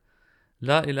uttered.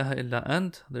 La ilaha illa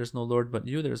ant, there is no Lord but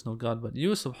you, there is no God but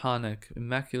you. Subhanak,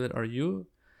 immaculate are you.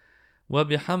 Wa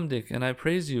bihamdik, and I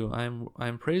praise you.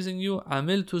 I'm praising you.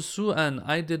 Amiltu su'an,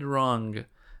 I did wrong.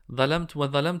 Dhalamtu wa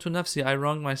dhalamtu nafsi, I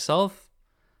wronged myself.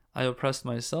 I oppressed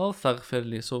myself.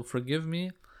 Faghfirli, so forgive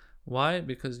me. Why?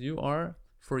 Because you are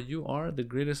the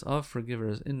greatest of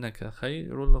forgivers. Innaka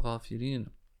khayrul ghafirin.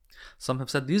 Some have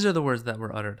said these are the words that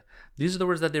were uttered. These are the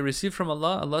words that they received from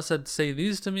Allah. Allah said, say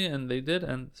these to me, and they did,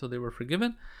 and so they were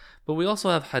forgiven. But we also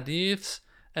have hadiths,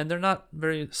 and they're not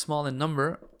very small in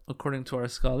number, according to our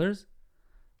scholars.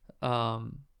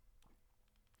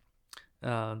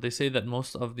 They say that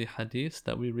most of the hadiths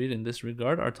that we read in this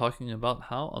regard are talking about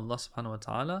how Allah subhanahu wa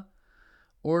ta'ala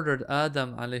ordered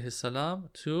Adam alayhi salam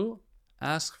to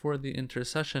ask for the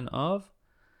intercession of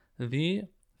the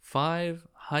 5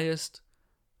 highest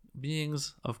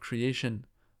beings of creation,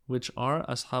 which are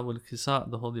Ashabul Kisa,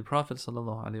 the Holy Prophet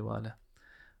sallallahu alaihi wasallam,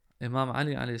 Imam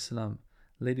Ali alayhi salam,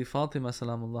 Lady Fatima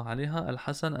salamullah alayha,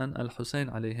 Al-Hasan and Al-Husayn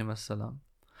alayhim as-salam.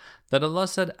 That Allah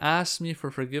said, ask me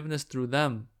for forgiveness through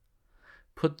them.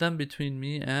 Put them between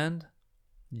me and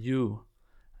you.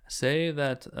 Say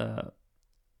that,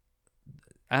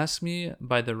 ask me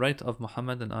by the right of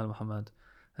Muhammad and Al-Muhammad.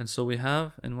 And so we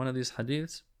have in one of these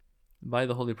hadiths by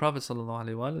the Holy Prophet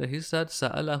ﷺ, he said,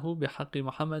 Sa'alahu bihaqqi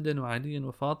Muhammadin wa Aliyin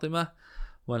wa Fatima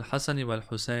wal Hasani wal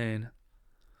Husayn.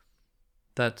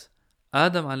 That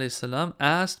Adam alayhi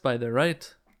asked by the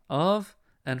right of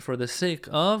and for the sake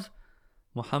of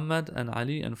Muhammad and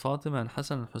Ali and Fatima and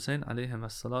Hassan and Hussein alayhim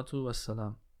as-salatu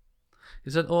was-salam. He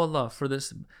said, oh Allah, for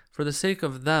the sake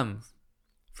of them,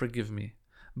 forgive me.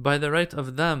 By the right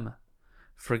of them,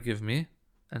 forgive me.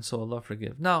 And so Allah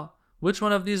forgive. Now, which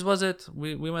one of these was it?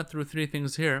 We went through 3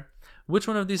 things here. Which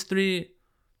one of these 3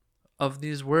 of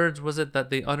these words was it that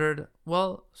they uttered?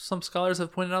 Well, some scholars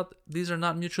have pointed out these are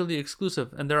not mutually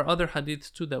exclusive. And there are other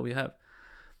hadiths too that we have.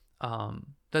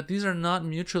 That these are not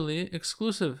mutually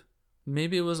exclusive.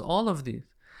 Maybe it was all of these.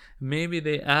 Maybe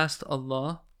they asked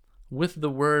Allah with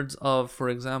the words of, for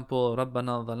example,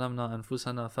 رَبَّنَا ظَلَمْنَا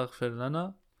أَنفُسَنَا فَاغْفِرْ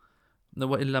لَنَا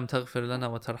وَإِن لَمْ تَغْفِرْ لَنَا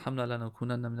وَتَرْحَمْنَا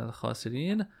لَنَكُونَنَّ مِنَ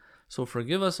الْخَاسِرِينَ. So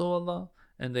forgive us, O Allah.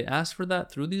 And they asked for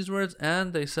that through these words,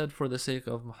 and they said for the sake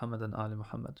of Muhammad and Ali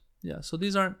Muhammad. Yeah, so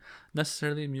these aren't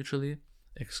necessarily mutually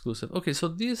exclusive. Okay, so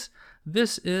this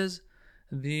is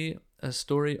the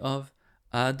story of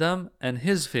Adam and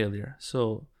his failure.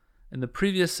 So in the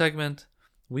previous segment,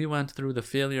 we went through the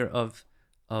failure of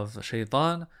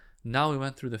Shaitan. Now we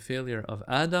went through the failure of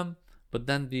Adam, but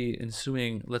then the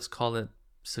ensuing, let's call it,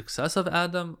 success of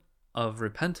Adam, of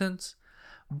repentance.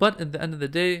 But at the end of the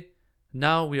day,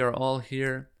 Now we are all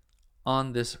here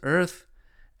on this earth,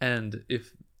 and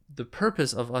if the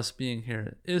purpose of us being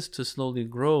here is to slowly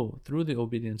grow through the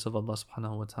obedience of Allah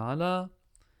subhanahu wa ta'ala,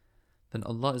 then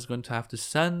Allah is going to have to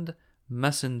send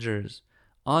messengers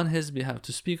on His behalf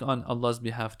to speak on Allah's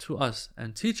behalf to us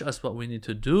and teach us what we need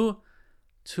to do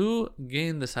to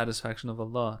gain the satisfaction of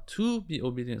Allah, to be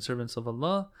obedient servants of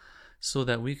Allah, so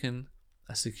that we can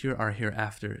secure our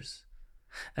hereafters.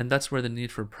 And that's where the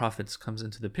need for prophets comes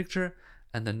into the picture,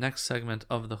 and the next segment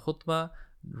of the khutbah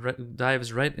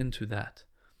dives right into that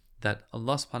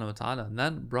Allah subhanahu wa ta'ala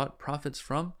then brought prophets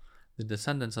from the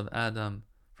descendants of Adam,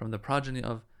 from the progeny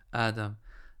of Adam,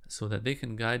 so that they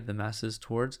can guide the masses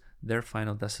towards their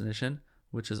final destination,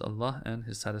 which is Allah and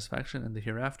His satisfaction and the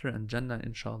hereafter and Jannah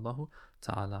insha'Allah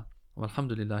ta'ala.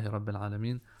 Walhamdulillahi Rabbil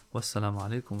Alameen. Wassalamu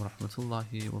alaikum wa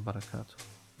rahmatullahi wa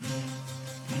barakatuh.